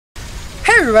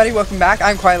everybody, welcome back.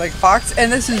 I'm Quiet Like a Fox,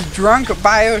 and this is Drunk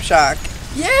Bioshock.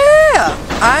 Yeah!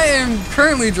 I am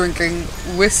currently drinking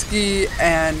whiskey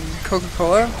and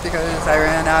Coca-Cola because I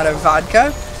ran out of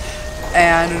vodka.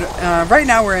 And right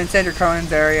now we're in Sandra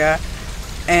Cohen's area,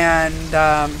 and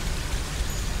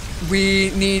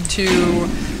we need to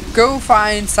go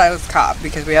find Silas Cobb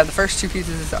because we have the first two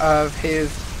pieces of his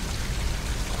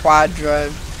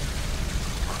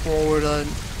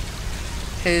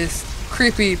his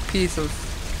creepy piece of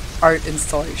art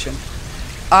installation.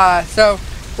 So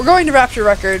we're going to Rapture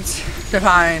Records to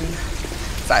find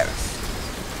Silas.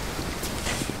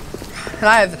 And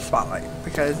I have the spotlight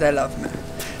because they love me.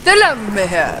 They love me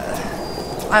here.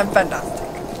 I'm fantastic.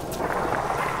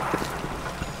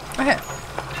 Okay.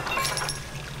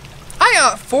 I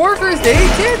got 4 first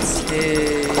aid kits?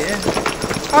 Yeah.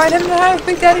 Oh, I didn't have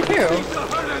Big Daddy too.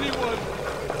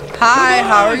 Hi,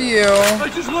 how are you? I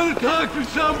just want to talk to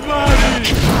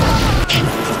somebody.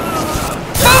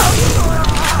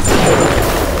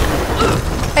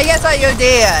 Hey, guess what you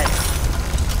did?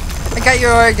 I got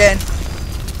your organ.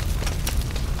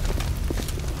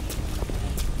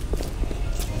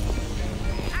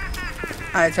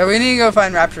 Alright, so we need to go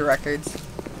find Rapture Records.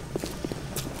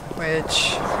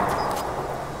 Which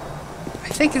I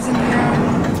think is in here.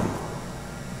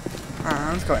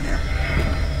 Let's go in here.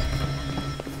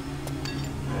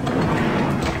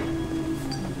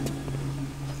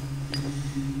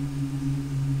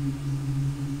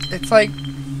 It's like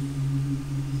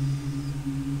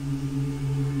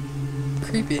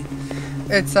creepy.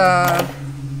 It's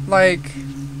like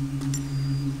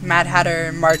Mad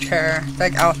Hatter, March Hare. It's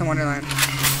like Alice in Wonderland.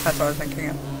 That's what I was thinking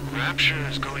of. Rapture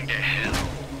is going to hell.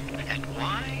 And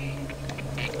why?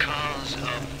 Because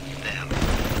of them.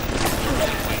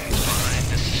 Behind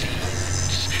the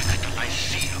scenes, at the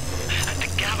Lyceum, at the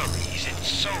galleries in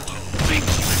Soho, and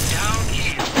down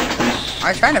here.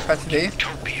 I trying to press V.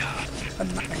 Utopia.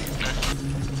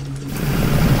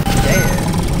 Yeah.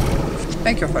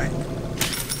 Thank you, Frank.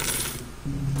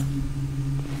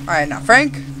 Alright, now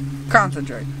Frank,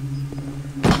 concentrate.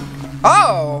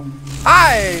 Oh!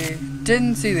 I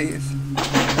didn't see these.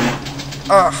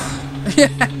 Ugh.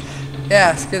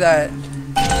 Yeah, screw that.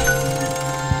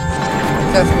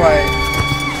 That's why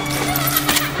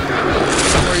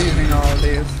we're using all of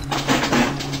these.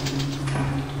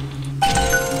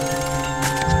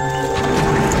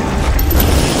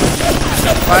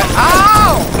 What?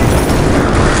 Ow!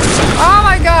 Oh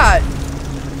my god!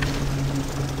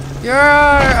 You're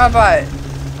a butt.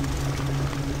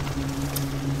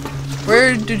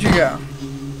 Where did you go?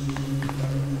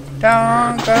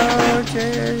 Don't go,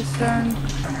 Jason.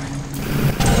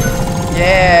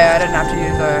 Yeah, I didn't have to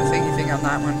use a thingy thing on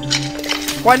that one.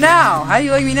 What now? How do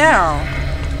you like me now?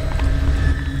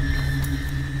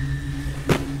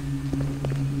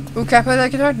 Ooh, can I play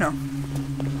that guitar? No.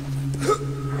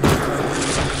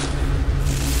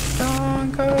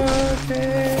 Don't go,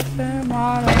 Jason.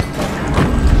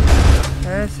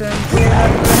 Listen to that.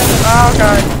 Oh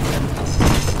god.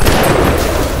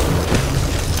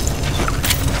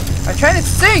 I tried to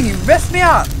sing, you messed me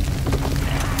up!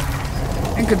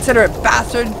 Inconsiderate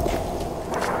bastard!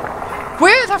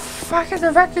 Where the fuck is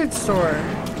the record store?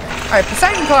 Alright,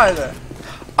 Poseidon Plaza.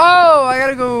 Oh, I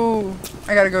gotta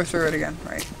go through it again.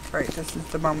 Right, this is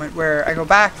the moment where I go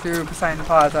back through Poseidon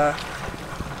Plaza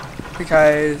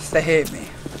because they hate me.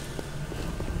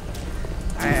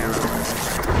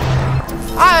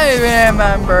 I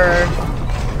remember.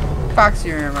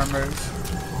 Foxy remembers.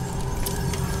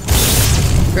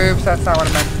 Oops, that's not what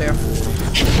I meant to.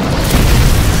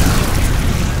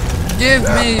 Give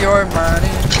me your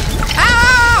money.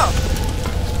 Ow!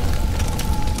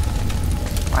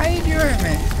 Why did you hurt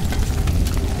me?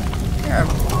 You're a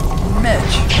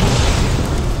Mitch.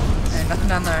 Hey, nothing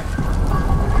down there.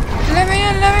 Let me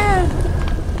in, let me in.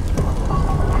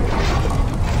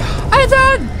 It's a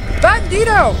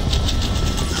bandito!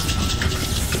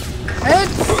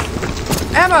 It's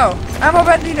ammo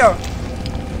bandito!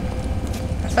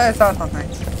 I thought I saw something.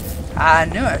 I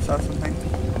knew I saw something.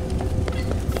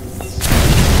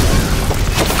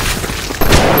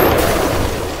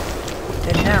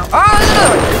 And now. Oh, no!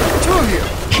 2 of you!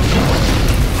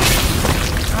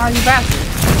 Oh, you bastard.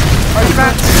 Oh, you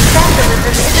bastard.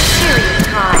 Vandalism is a serious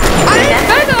crime. I didn't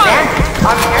vandalize!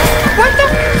 What the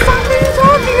fuck are you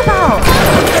talking about?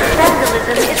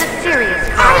 Vandalism is a serious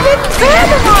crime. I didn't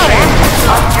vandalize!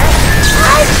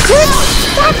 I didn't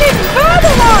fucking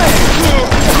vandalize!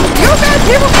 You bad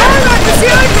people calling on the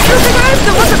ceiling for using items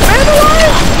that wasn't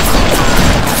vandalized?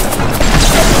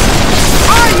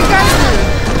 Oh, you guys are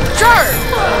jerks!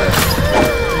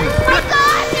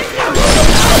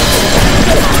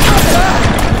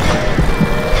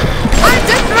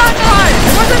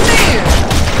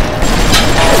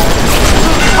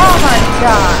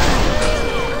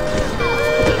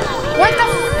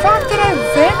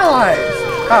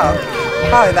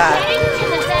 probably that.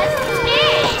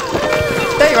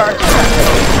 There you are.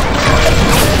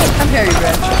 Come here, you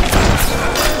bitch.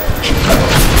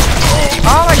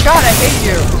 Oh my god, I hate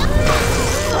you.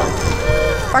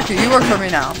 Fuck you, you work for me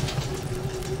now.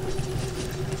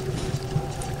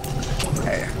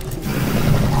 Hey.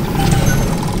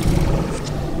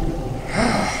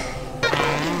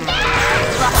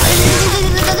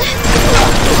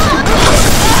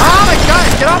 Oh my god,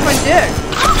 get off my dick!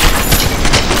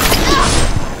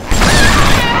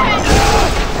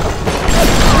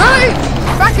 Really?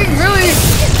 Fucking really?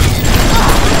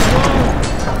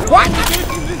 What?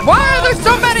 Why are there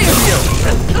so many of you?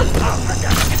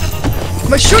 I'm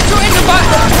gonna shoot you in the butt!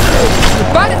 The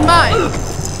butt is mine!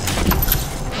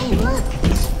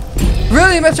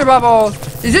 Really, Mr. Bubbles?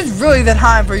 Is this really the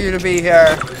time for you to be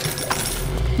here?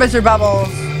 Mr. Bubbles,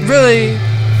 really?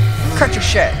 Cut your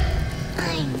shit.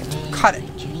 Cut it.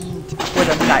 With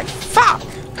a knife. Fuck!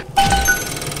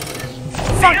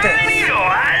 Fuck this.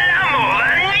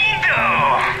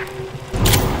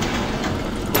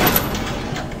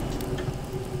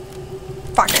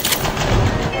 Fuck it.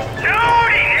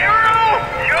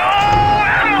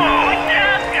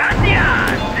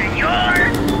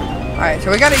 Alright, so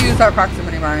we gotta use our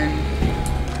proximity mine.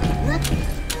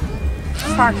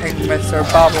 Fucking Mr.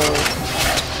 Bubbles.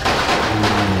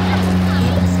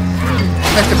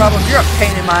 Mr. Bubbles, you're a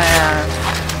pain in my ass.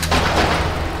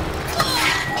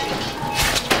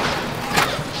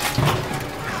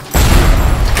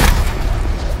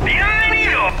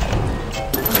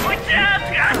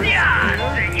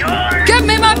 Give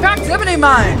me my proximity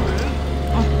mine!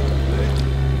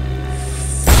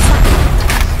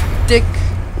 Dick.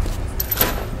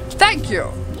 Thank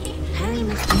you!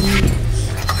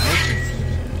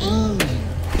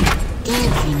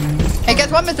 Hey,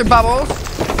 guess what, Mr. Bubbles?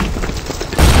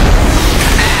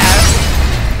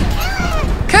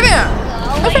 Come here!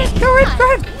 Okay, go ahead, go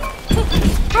ahead.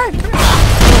 Go ahead, come here.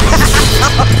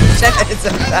 Oh, shit, it's a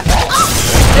bad.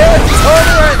 It was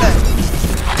totally worth it.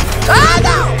 Ah,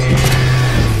 no!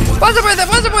 Wasn't worth it,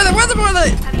 wasn't worth it, wasn't worth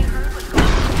it!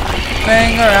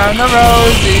 Hang around the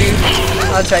rosy.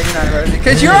 I'll tell you not rosy,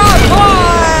 cause you're on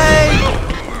boy!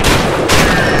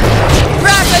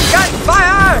 Rapid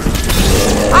gunfire!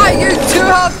 I used 2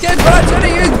 health kits, but I should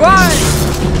have used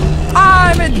 1!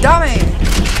 I'm a dummy!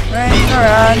 Hang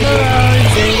around the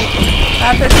rosy.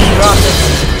 That bitch is rocket.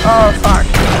 Oh, fuck.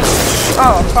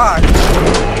 Oh, fuck.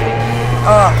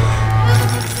 Oh.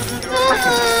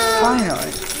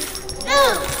 Finally.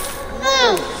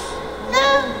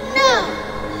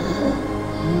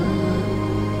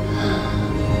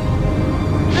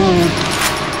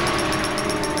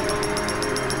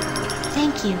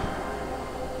 Thank you.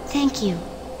 Thank you.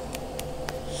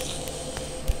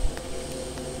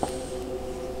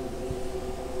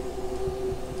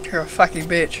 You're a fucking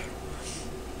bitch.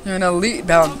 You're an elite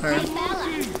bouncer.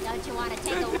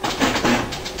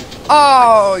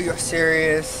 Oh, you're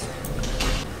serious.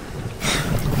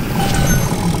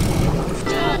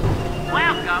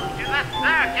 Welcome to the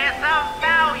Circus of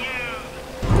Value.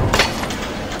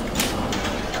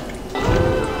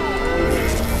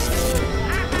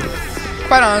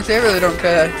 Quite honestly, I really don't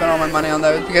care that I spent all my money on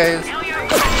those because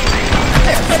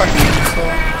they're fucking useful.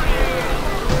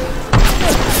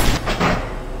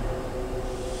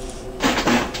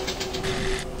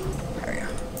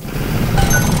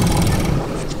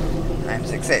 I'm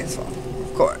successful,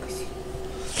 of course.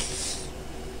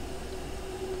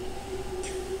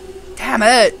 Damn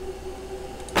it!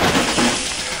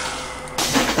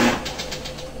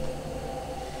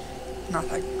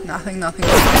 Nothing.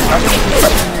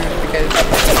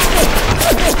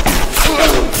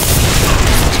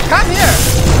 Come here!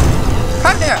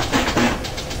 Come here!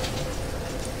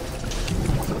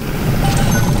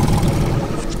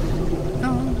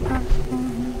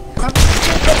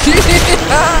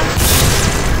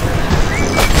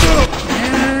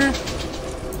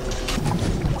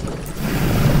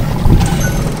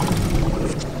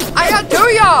 I got 2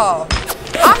 y'all!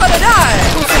 I'm gonna die!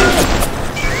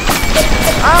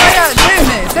 Oh my god, save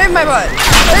me! Save my butt!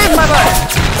 Save my butt!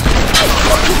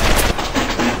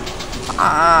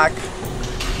 Fuck.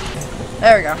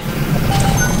 There we go.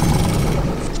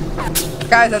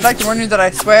 Guys, I'd like to warn you that I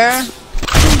swear.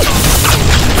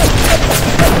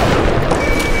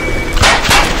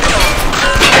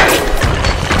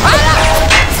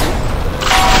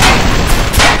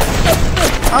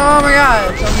 Oh my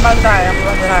god, I'm about to die, I'm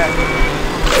about to die.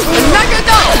 It's not good,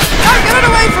 no! No, get it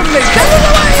away from me! Get it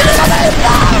away! Get it away!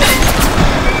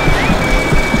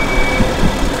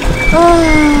 No!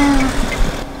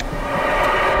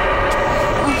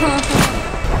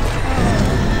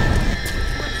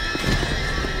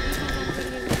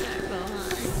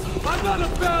 I'm not a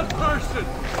bad person.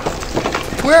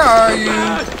 Where are you?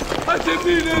 I didn't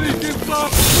mean anything,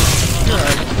 Bob. You're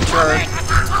a jerk.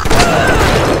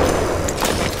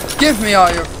 Give me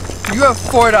all your... You have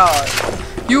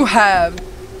 $4. You have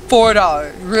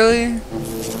 $4. Really?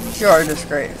 You're a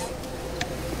disgrace.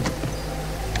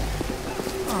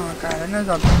 Oh god, I know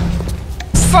something.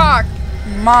 Fuck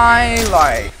my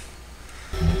life.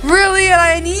 Really? And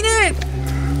I need it?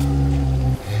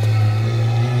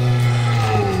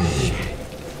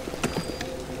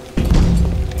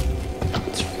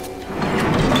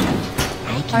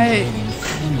 I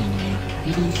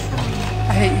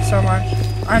hate you so much.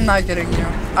 I'm not getting you.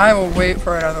 I will wait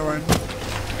for another one.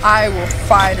 I will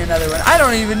find another one. I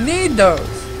don't even need those,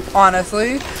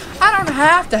 honestly. I don't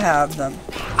have to have them.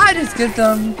 I just get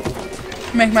them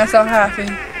to make myself happy.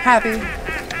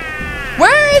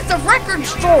 Where is the record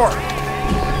store?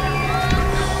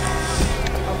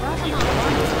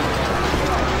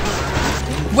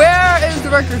 Where is the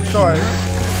record store?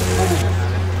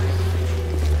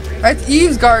 That's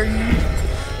Eve's Garden.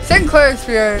 Sinclair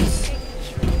Spirits.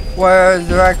 Where's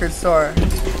the record store?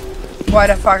 Why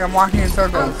the fuck I'm walking in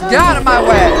circles? Get out of my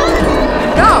way!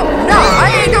 No, I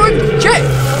ain't doing shit!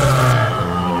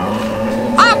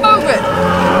 I'm moving!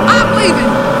 I'm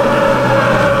leaving!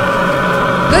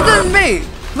 This is me!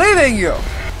 Leaving you!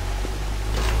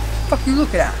 Fuck you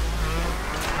looking at?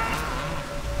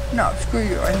 No, screw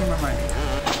you. I need my money.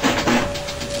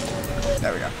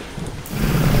 There we go.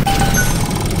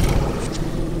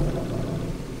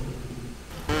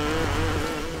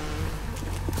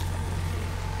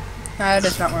 That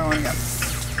is not where I want to go.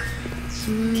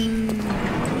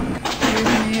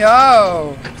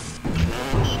 Oh!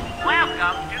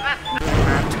 Welcome to the...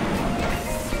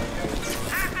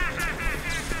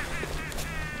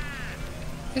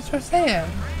 It's for sale.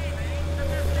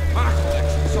 My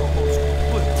collection's almost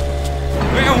complete.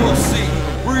 Well, we'll see.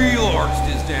 Real artist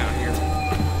is down here.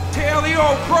 Tell the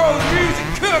old crow's music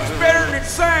cooks better than it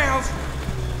sounds.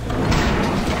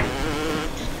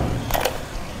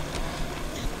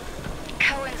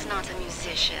 Cohen's not a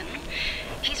musician.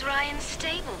 He's Ryan's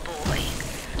stable boy.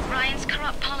 Ryan's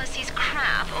corrupt policies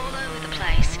crap all over the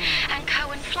place, and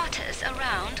Cohen flutters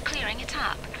around clearing it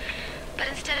up. But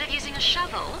instead of using a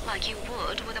shovel, like you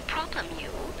would with a proper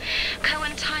mule,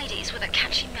 Cohen tidies with a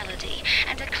catchy melody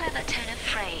and a clever turn of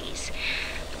phrase.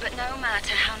 But no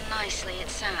matter how nicely it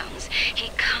sounds,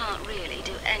 he can't really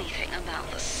do anything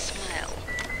about the smell.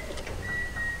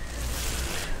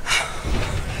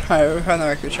 Alright, we found the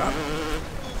record shop.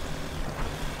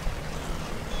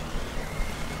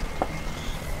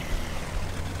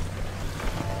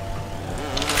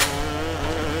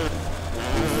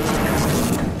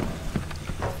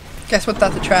 Guess what?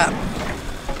 That's a trap.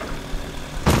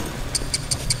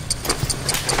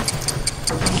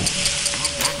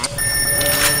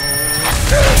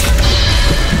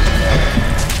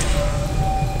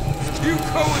 You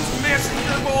Cohen's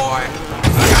messenger boy.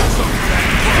 I got something for that.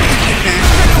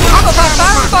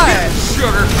 I'm a fire!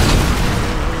 Sugar.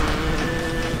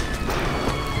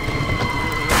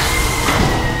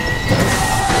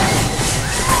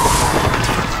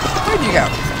 Where'd you go?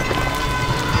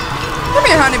 Come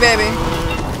here, honey baby.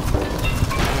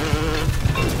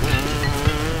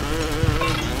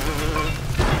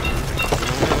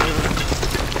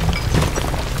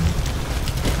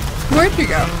 Where'd you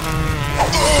go?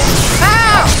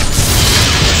 Ow!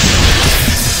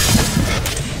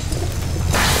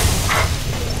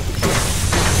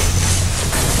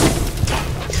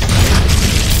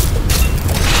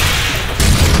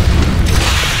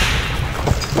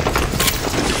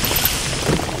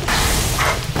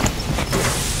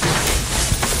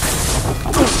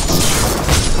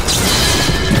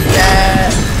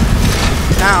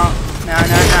 No.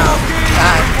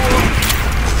 Die.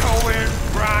 Cohen,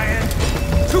 Brian.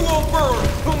 Two old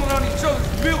birds pulling on each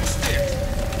other's milk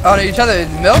sticks. On each other's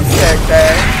milk sticks,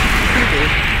 eh?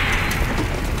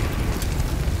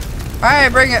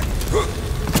 Alright, bring it.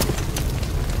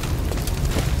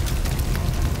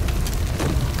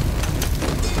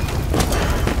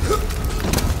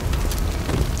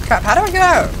 Crap, how do I get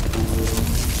out?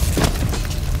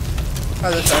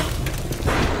 Oh, this way.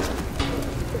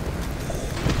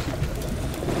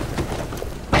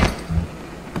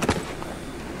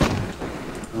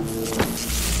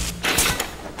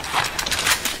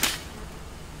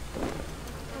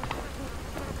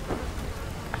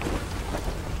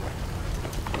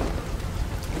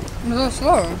 I'm a little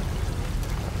slow.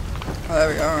 Oh, there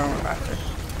we go. I'm going faster.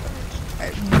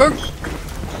 Alright, boom.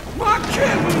 My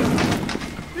kitten!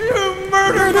 You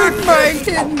murdered my My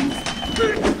kitten.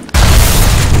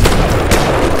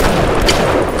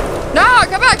 No,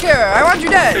 come back here! I want you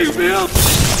dead! Hey, Bill!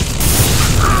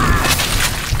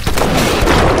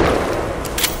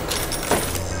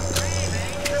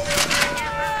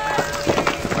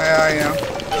 Where are you?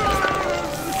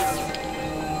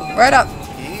 Right up!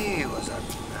 He was a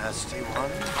nasty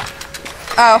one.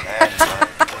 Oh.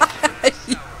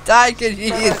 You died because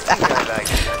you used that.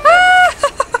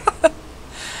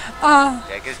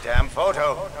 Take his damn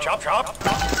photo. Chop, chop.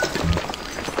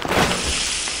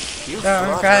 You've Don't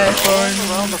brought cry her for all me.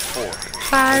 around the fort.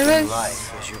 Cyrus.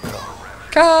 Life as you go.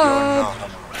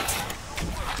 God.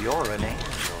 You're an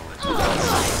angel.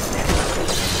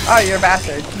 Oh, you're a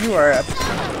bastard. You are a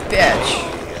bitch.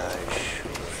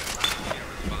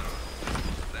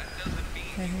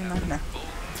 No.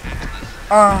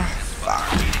 Oh, fuck.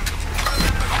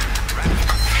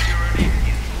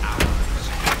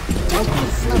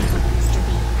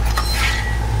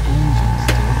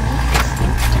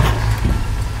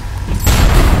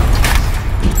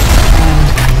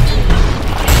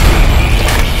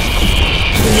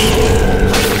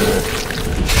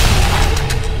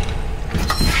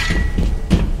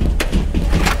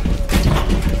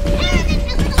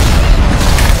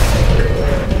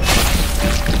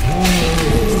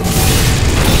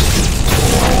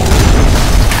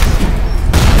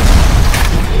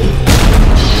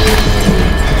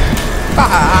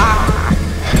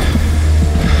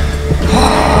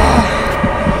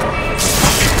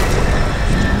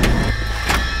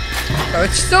 So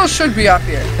it still should be up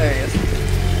here. There he is.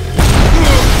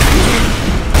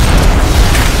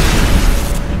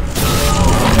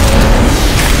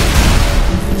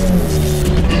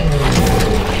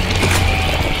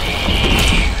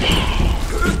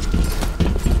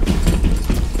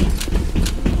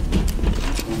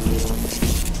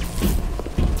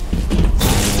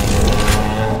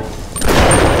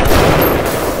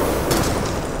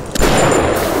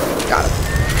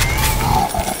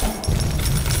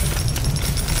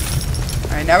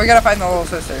 Now we gotta find the little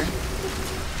sister.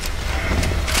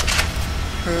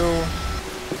 Who?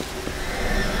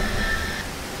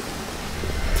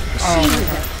 Oh my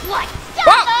God. What?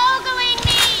 Stop ogling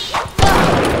me!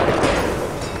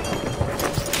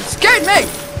 It scared me!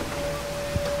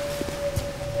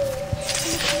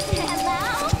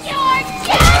 Hello? You're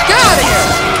dead! Get out of here!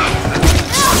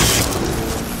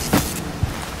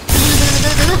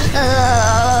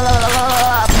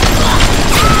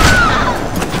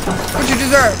 What'd you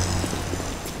deserve?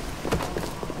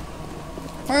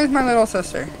 Where's my little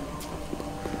sister?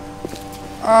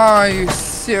 Oh, are you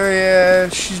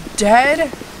serious? She's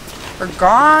dead? Or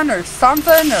gone? Or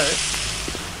something? Or...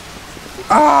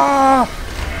 Oh!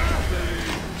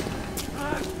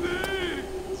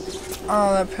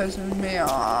 Oh, that pisses me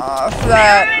off.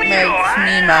 That makes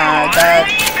me mad. That...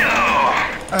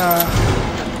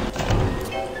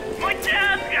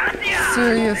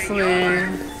 seriously.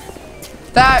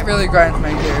 That really grinds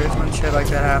my gears when shit like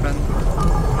that happens.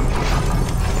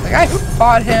 Like, I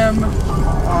fought him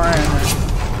on...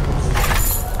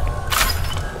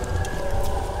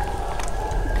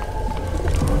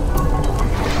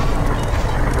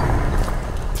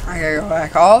 I gotta go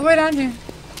back all the way down here.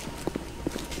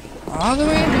 All the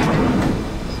way down here.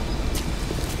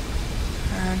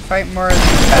 And fight more of these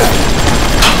guys.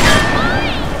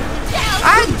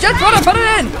 I just want to put it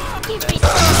in!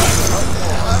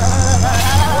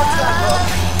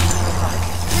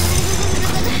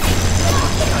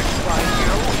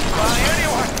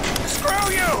 Screw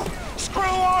you! Screw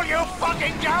all you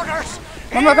fucking doubters!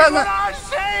 One more Here's present. what I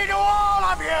say to all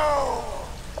of you!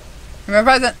 Give me a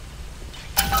present.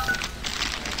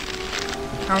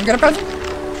 I don't get a present?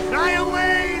 Fly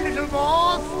away, little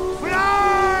moth! Fly!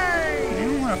 I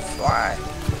don't want to fly.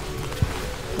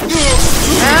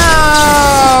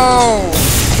 Ow!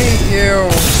 I hate you.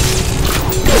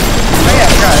 Oh yeah,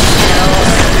 I forgot. You know,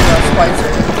 I can do a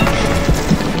splicer.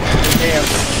 Damn.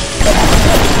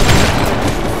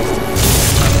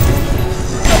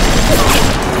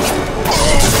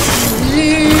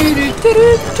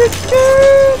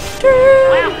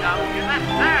 Welcome to the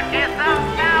circus of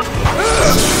now.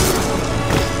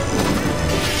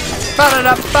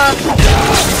 Ba-da-da-ba.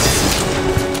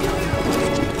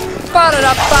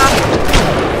 Ba-da-da-ba.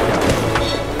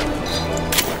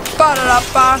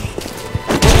 Ba-da-da-ba.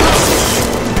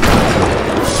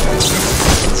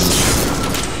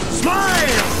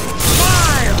 Smile!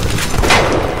 Smile!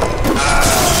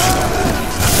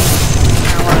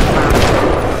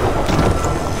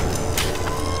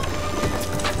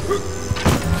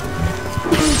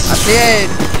 I did.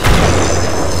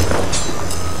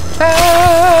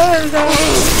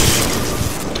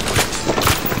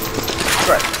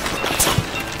 Right.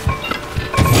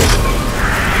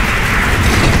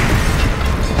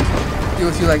 deal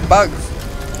with you like bugs.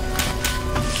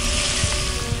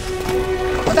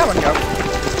 Where'd that one go?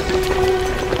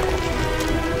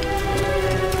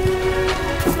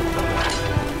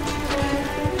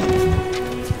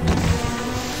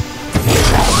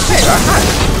 Hey, hi.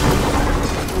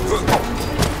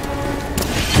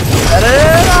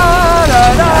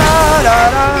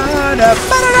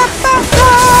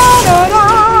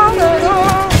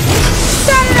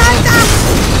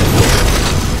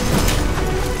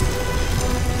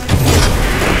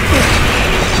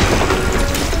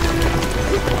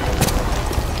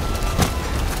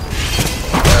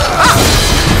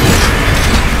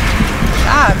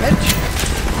 Mitch.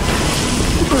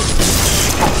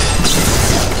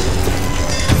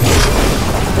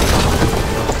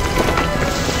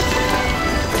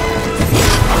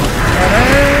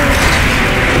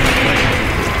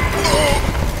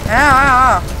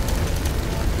 Ow.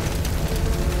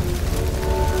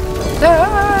 Da,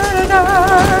 da, da.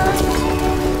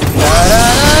 Da, da,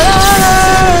 da, da,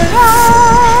 da.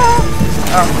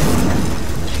 Oh.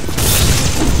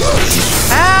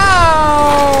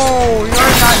 Ow!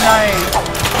 You're not nice.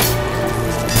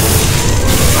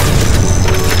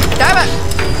 Damn it!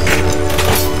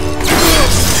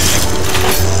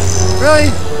 Really?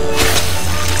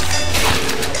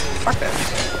 Fuck this.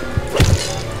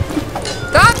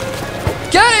 Stop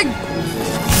getting!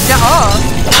 Get off!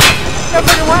 No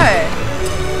fucking way!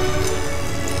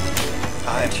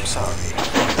 I'm sorry.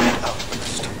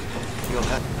 Outburst. You'll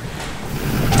have.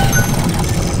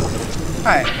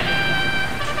 Alright.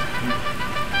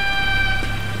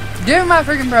 Give me my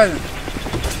freaking present.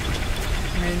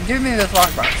 I mean, give me this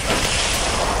lockbox.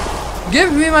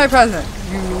 Give me my present,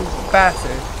 you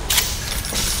bastard.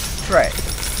 Right.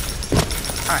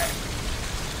 Alright.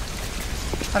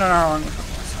 I don't know how long this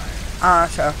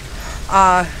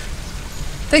was.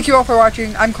 Thank you all for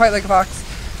watching. I'm Quite Like a Fox.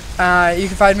 You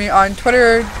can find me on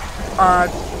Twitter,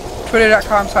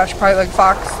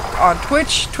 twitter.com/quitelikefox, on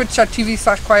Twitch,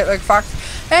 twitch.tv/quitelikefox,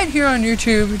 and here on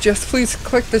YouTube. Just please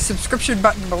click the subscription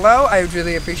button below. I would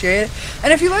really appreciate it.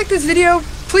 And if you like this video,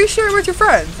 please share it with your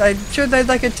friends. I'm sure they'd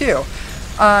like it too.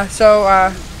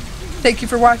 Thank you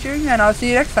for watching, and I'll see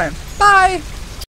you next time. Bye!